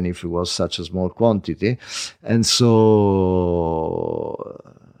making, even if it was such a small quantity. And so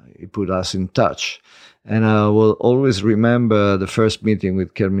he put us in touch. And I will always remember the first meeting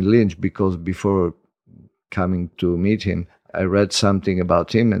with Kermit Lynch, because before coming to meet him, I read something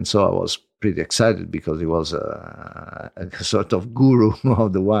about him. And so I was pretty excited because he was a sort of guru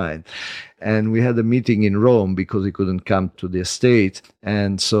of the wine. And we had a meeting in Rome because he couldn't come to the estate.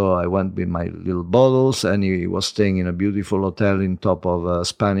 And so I went with my little bottles, and he was staying in a beautiful hotel in top of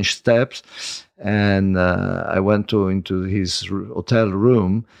Spanish Steps. And I went into his hotel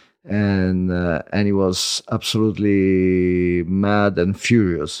room, and he was absolutely mad and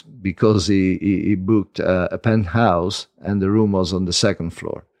furious because he booked a penthouse, and the room was on the second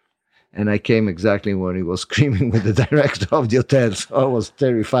floor. And I came exactly when he was screaming with the director of the hotel. So I was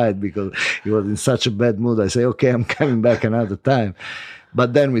terrified because he was in such a bad mood. I say, okay, I'm coming back another time.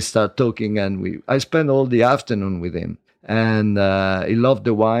 But then we start talking, and I spent all the afternoon with him. And he loved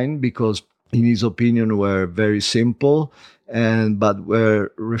the wine because, in his opinion, were very simple, but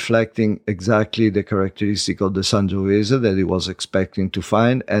were reflecting exactly the characteristic of the Sangiovese that he was expecting to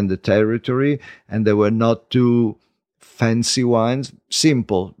find, and the territory. And they were not too fancy wines,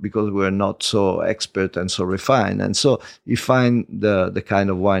 simple, because we're not so expert and so refined. And so he find the kind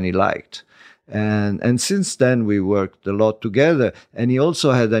of wine he liked. And since then we worked a lot together. And he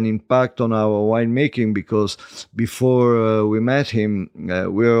also had an impact on our winemaking, because before we met him,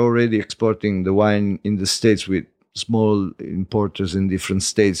 we were already exporting the wine in the States with small importers in different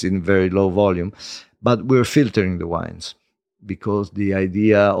states in very low volume. But we're filtering the wines, because the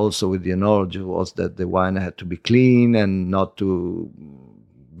idea also with the enology was that the wine had to be clean and not to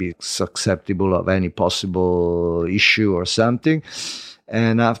be susceptible of any possible issue or something.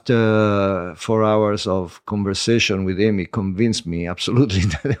 And after 4 hours of conversation with him, he convinced me absolutely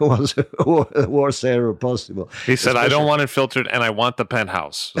that it was the worst error possible. He said, I don't want it filtered, and I want the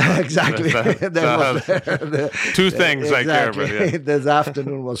penthouse. Exactly. Two things I care about. Yeah. This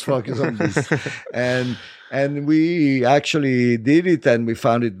afternoon was focused on this. And we actually did it, and we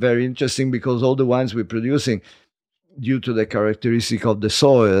found it very interesting, because all the wines we're producing, due to the characteristic of the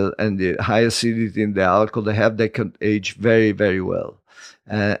soil and the high acidity in the alcohol they can age very, very well.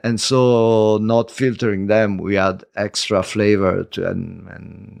 And so not filtering them, we add extra flavor to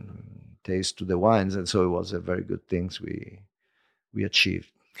and taste to the wines. And so it was a very good thing we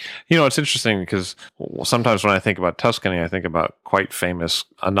achieved. You know, it's interesting because sometimes when I think about Tuscany, I think about quite famous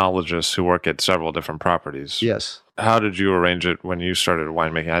enologists who work at several different properties. Yes. How did you arrange it when you started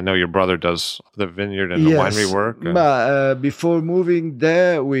winemaking? I know your brother does the vineyard and the winery work. But before moving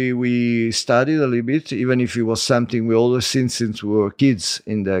there, we studied a little bit, even if it was something we always seen since we were kids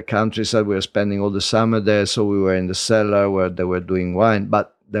in the countryside. We were spending all the summer there, so we were in the cellar where they were doing wine.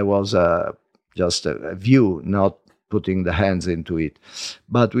 But there was just a view, not putting the hands into it.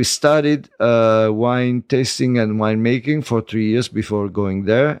 But we studied wine tasting and winemaking for 3 years before going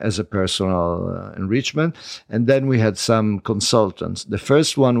there as a personal enrichment. And then we had some consultants. The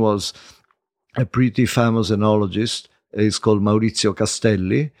first one was a pretty famous enologist. He's called Maurizio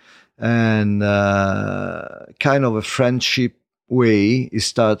Castelli, and kind of a friendship way, he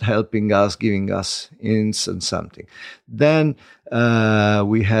started helping us, giving us hints and something. Then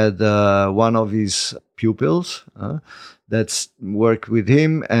we had one of his pupils that's worked with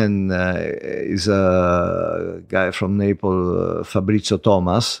him, and is a guy from Naples, Fabrizio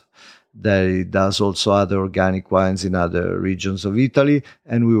Thomas, that he does also other organic wines in other regions of Italy,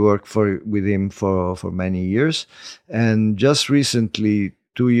 and we worked with him for many years. And just recently,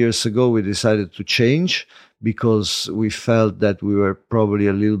 2 years ago, we decided to change because we felt that we were probably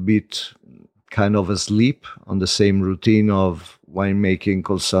a little bit kind of asleep on the same routine of winemaking,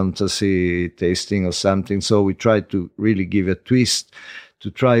 consultancy, tasting or something. So we tried to really give a twist, to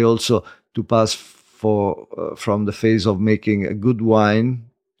try also to pass from the phase of making a good wine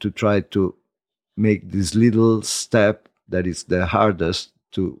to try to make this little step that is the hardest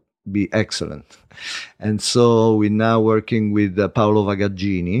to be excellent. And so we're now working with Paolo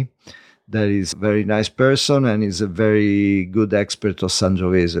Vagaggini, that is a very nice person and is a very good expert of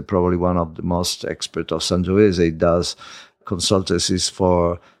Sangiovese, probably one of the most expert of Sangiovese. He does consultancies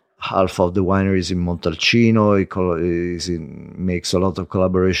for half of the wineries in Montalcino. He makes a lot of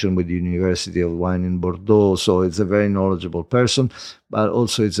collaboration with the University of Wine in Bordeaux. So it's a very knowledgeable person, but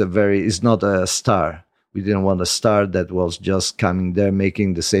also it's not a star. We didn't want a star that was just coming there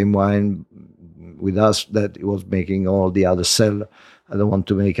making the same wine with us that he was making all the other cellar. I don't want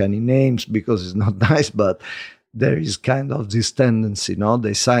to make any names because it's not nice, but there is kind of this tendency,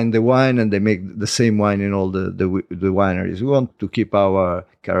 they sign the wine and they make the same wine in all the wineries. We want to keep our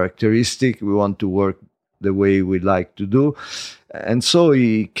characteristic. We want to work the way we like to do. And so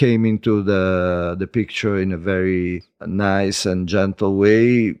he came into the picture in a very nice and gentle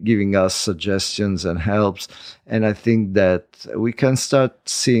way, giving us suggestions and helps. And I think that we can start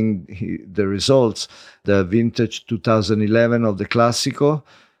seeing the results. The vintage 2011 of the Classico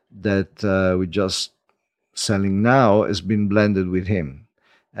that we just selling now has been blended with him.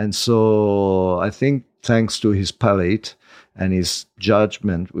 And so I think thanks to his palate and his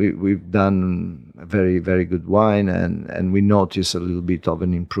judgment, we've done a very, very good wine, and we notice a little bit of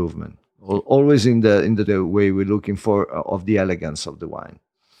an improvement. Always in the way we're looking for of the elegance of the wine.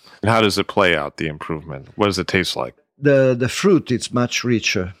 And how does it play out, the improvement? What does it taste like? The fruit, it's much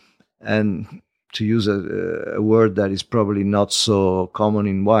richer. And to use a word that is probably not so common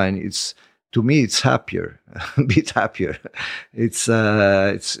in wine, to me, it's happier, a bit happier.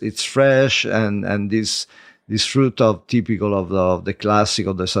 It's fresh, and this fruit typical of the classic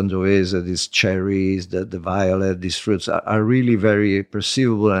of the Sangiovese, these cherries, the violet, these fruits are really very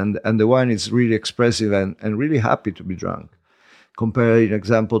perceivable, and the wine is really expressive and really happy to be drunk. Compare, in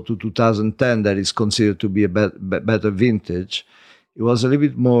example, to 2010, that is considered to be a better vintage. It was a little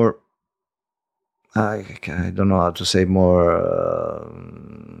bit more, I don't know how to say, more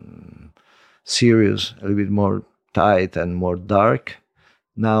serious, a little bit more tight and more dark.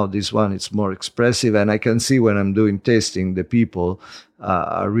 Now this one, it's more expressive, and I can see when I'm doing tasting, the people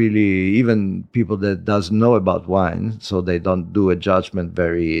are really, even people that doesn't know about wine, so they don't do a judgment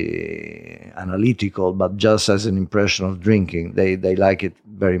very analytical, but just as an impression of drinking, they like it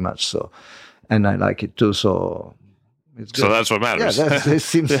very much so, and I like it too, so it's good. So that's what matters. Yeah, it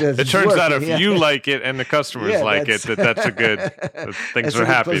seems it turns out if you like it and the customers like it, that's a good, things are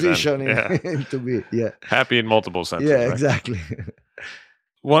happy then. To be, happy in multiple senses. Yeah, right? Exactly.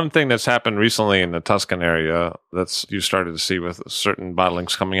 One thing that's happened recently in the Tuscan area that's you started to see with certain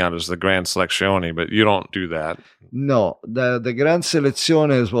bottlings coming out is the Gran Selezione, but you don't do that. No, the Gran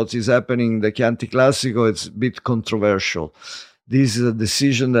Selezione is what is happening in the Chianti Classico. It's a bit controversial. This is a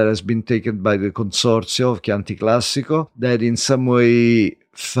decision that has been taken by the Consorzio of Chianti Classico that in some way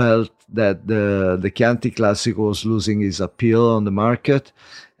felt that the Chianti Classico was losing its appeal on the market.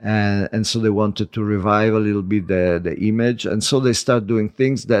 And so they wanted to revive a little bit the image. And so they start doing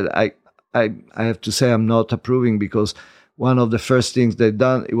things that I have to say I'm not approving, because one of the first things they've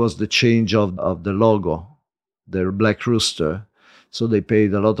done, it was the change of the logo, the Black Rooster. So they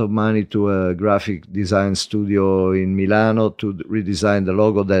paid a lot of money to a graphic design studio in Milano to redesign the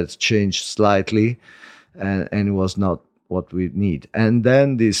logo. That's changed slightly, and it was not what we need. And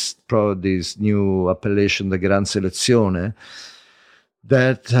then this new appellation, the Gran Selezione,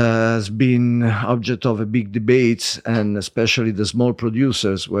 that has been object of a big debate, and especially the small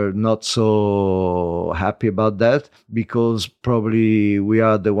producers were not so happy about that, because probably we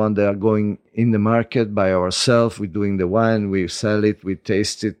are the one that are going in the market by ourselves. We're doing the wine, we sell it, we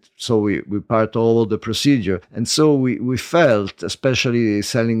taste it, so we part all the procedure. And so we felt, especially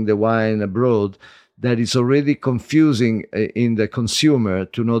selling the wine abroad, that it's already confusing in the consumer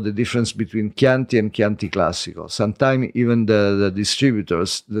to know the difference between Chianti and Chianti Classico. Sometimes even the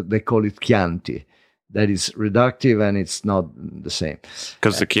distributors, they call it Chianti. That is reductive and it's not the same.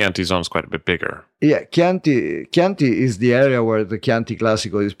 Because the Chianti zone is quite a bit bigger. Yeah, Chianti is the area where the Chianti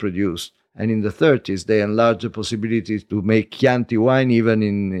Classico is produced. And in the 30s, they enlarged the possibilities to make Chianti wine even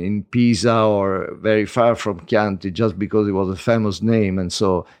in Pisa or very far from Chianti, just because it was a famous name. And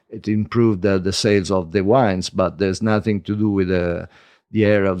so it improved the sales of the wines, but there's nothing to do with the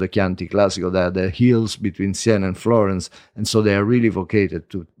area of the Chianti Classico. There are the hills between Siena and Florence, and so they are really vocated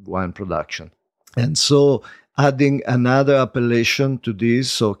to wine production. And so adding another appellation to this,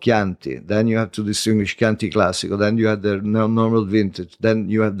 so Chianti, then you have to distinguish Chianti Classico, then you have the normal vintage, then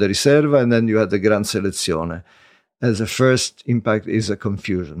you have the Riserva, and then you have the Gran Selezione. As a first impact is a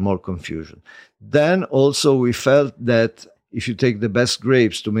confusion, more confusion. Then also we felt that if you take the best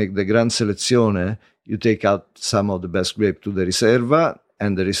grapes to make the Gran Selezione, you take out some of the best grape to the Riserva,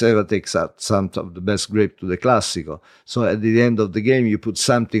 and the Riserva takes out some of the best grape to the Classico. So at the end of the game, you put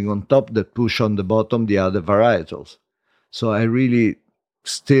something on top that push on the bottom the other varietals. So I really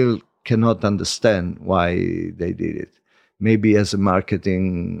still cannot understand why they did it. Maybe as a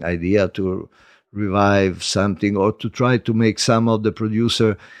marketing idea to revive something, or to try to make some of the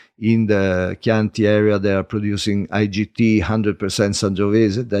producer in the Chianti area, they are producing IGT 100%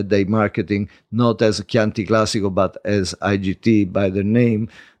 Sangiovese, that they marketing not as a Chianti Classico, but as IGT by the name.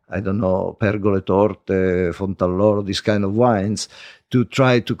 I don't know, Pergole Torte, Fontalloro, these kind of wines, to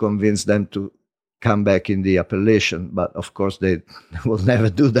try to convince them to come back in the appellation. But of course, they will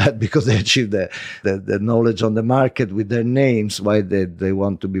never do that because they achieve the knowledge on the market with their names. Why they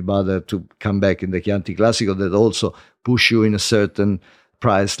want to be bothered to come back in the Chianti Classico that also push you in a certain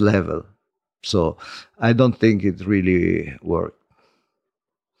price level. So I don't think it really worked.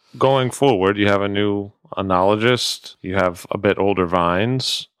 Going forward, you have a new enologist, you have a bit older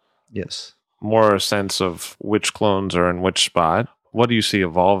vines. Yes. More a sense of which clones are in which spot. What do you see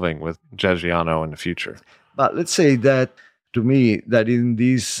evolving with Geggiano in the future? But let's say that, to me, that in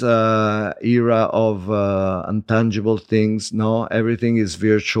this era of intangible things, no, everything is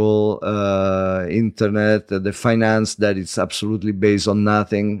virtual, internet, the finance that it's absolutely based on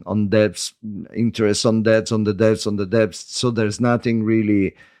nothing, on debts, interest on debts, on the debts, on the debts. So there's nothing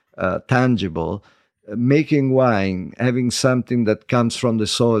really tangible. Making wine, having something that comes from the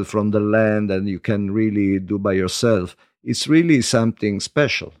soil, from the land, and you can really do by yourself, it's really something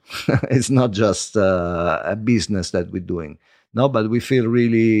special. It's not just a business that we're doing. No, but we feel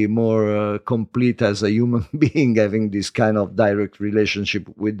really more complete as a human being, having this kind of direct relationship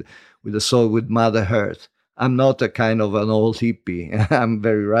with the soil, with Mother Earth. I'm not a kind of an old hippie. I'm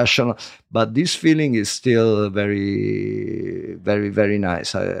very rational, but this feeling is still very, very, very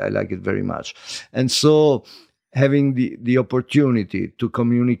nice. I like it very much. And so having the opportunity to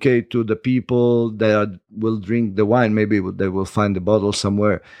communicate to the people that will drink the wine, maybe they will find the bottle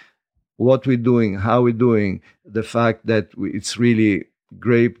somewhere, what we're doing, how we're doing, the fact that it's really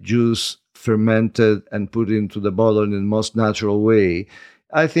grape juice fermented and put into the bottle in the most natural way,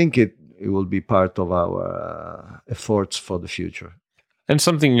 I think it will be part of our efforts for the future. And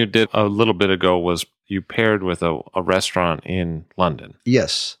something you did a little bit ago was you paired with a restaurant in London.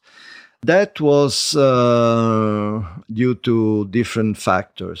 Yes. That was due to different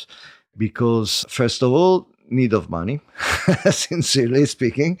factors. Because, first of all, need of money, sincerely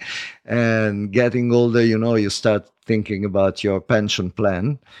speaking, and getting older, you start thinking about your pension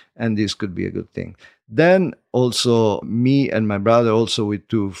plan, and this could be a good thing. Then also me and my brother, also with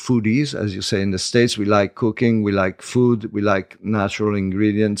two foodies, as you say in the States, we like cooking, we like food, we like natural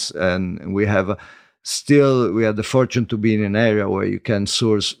ingredients, and we have the fortune to be in an area where you can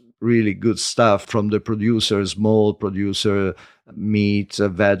source really good stuff from the producer, small producer, meat,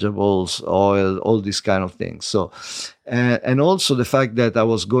 vegetables, oil, all these kind of things. So, and also the fact that I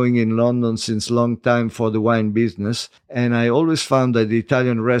was going in London since long time for the wine business, and I always found that the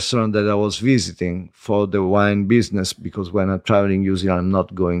Italian restaurant that I was visiting for the wine business, because when I'm traveling, usually I'm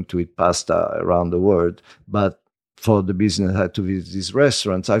not going to eat pasta around the world, but for the business I had to visit these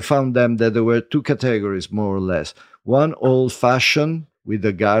restaurants. I found them that there were two categories, more or less. One, old-fashioned, with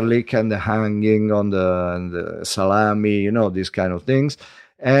the garlic and the hanging on the salami, these kind of things.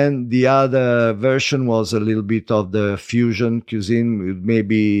 And the other version was a little bit of the fusion cuisine with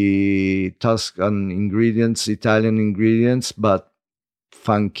maybe Tuscan ingredients, Italian ingredients, but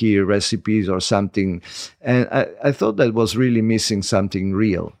funky recipes or something. And I thought that was really missing something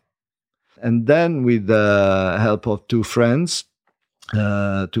real. And then with the help of two friends,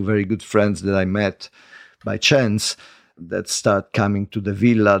 two very good friends that I met by chance, that start coming to the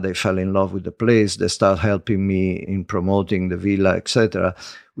villa. They fell in love with the place. They start helping me in promoting the villa, etc.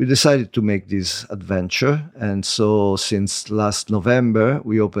 We decided to make this adventure. And so since last November,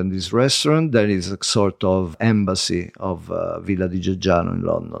 we opened this restaurant that is a sort of embassy of Villa di Geggiano in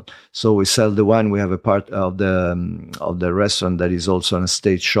London. So we sell the wine. We have a part of the restaurant that is also an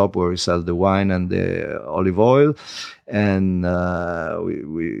estate shop where we sell the wine and the olive oil. And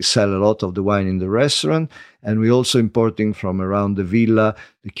we sell a lot of the wine in the restaurant. And we're also importing from around the villa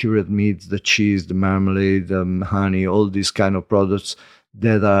the cured meats, the cheese, the marmalade, honey, all these kind of products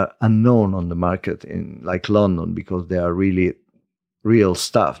that are unknown on the market in like London, because they are really real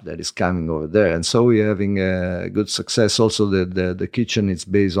stuff that is coming over there. And so we're having a good success. Also, the kitchen is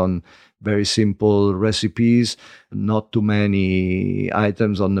based on very simple recipes, not too many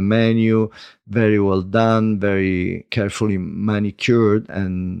items on the menu, very well done, very carefully manicured,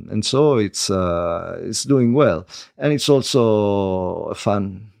 and so it's doing well. And it's also a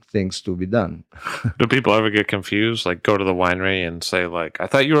fun things to be done. Do people ever get confused? Like go to the winery and say like, I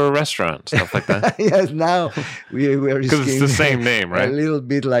thought you were a restaurant, stuff like that? Yes, now we're because it's the same name, right? A little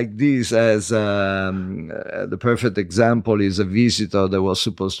bit like this, as the perfect example is a visitor that was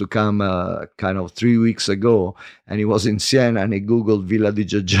supposed to come kind of 3 weeks ago, and he was in Siena and he Googled Villa di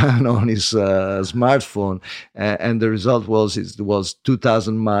Geggiano on his smartphone, and the result was it was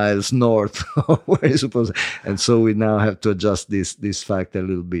 2,000 miles north of where he's supposed to. And so we now have to adjust this fact a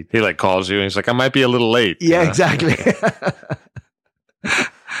little bit. He like calls you and he's like, I might be a little late. Yeah, exactly.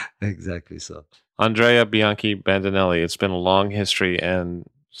 Exactly so. Andrea, Bianchi, Bandinelli, it's been a long history and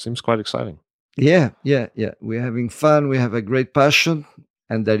seems quite exciting. Yeah. We're having fun. We have a great passion.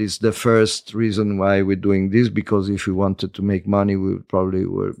 And that is the first reason why we're doing this, because if we wanted to make money, we would probably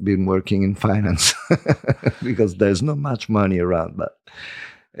been working in finance because there's not much money around, but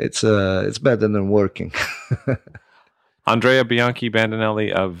it's better than working. Andrea, Bianchi,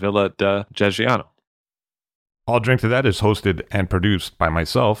 Bandinelli of Villa di Geggiano. All Drink to That is hosted and produced by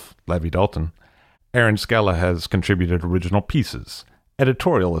myself, Levi Dalton. Aaron Scala has contributed original pieces.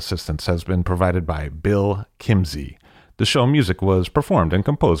 Editorial assistance has been provided by Bill Kimsey. The show music was performed and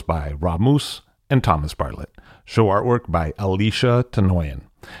composed by Rob Moose and Thomas Bartlett. Show artwork by Alicia Tenoyan.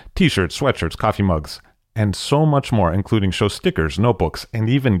 T-shirts, sweatshirts, coffee mugs, and so much more, including show stickers, notebooks, and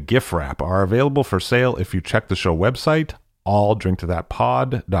even gift wrap, are available for sale if you check the show website,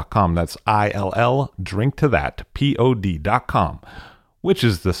 alldrinktothatpod.com. That's ILL drinktothatpod.com, which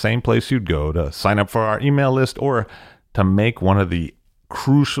is the same place you'd go to sign up for our email list or to make one of the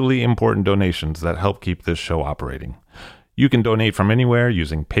crucially important donations that help keep this show operating. You can donate from anywhere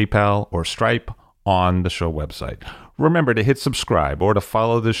using PayPal or Stripe on the show website. Remember to hit subscribe or to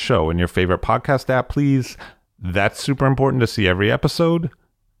follow this show in your favorite podcast app, please. That's super important to see every episode.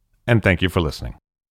 And thank you for listening.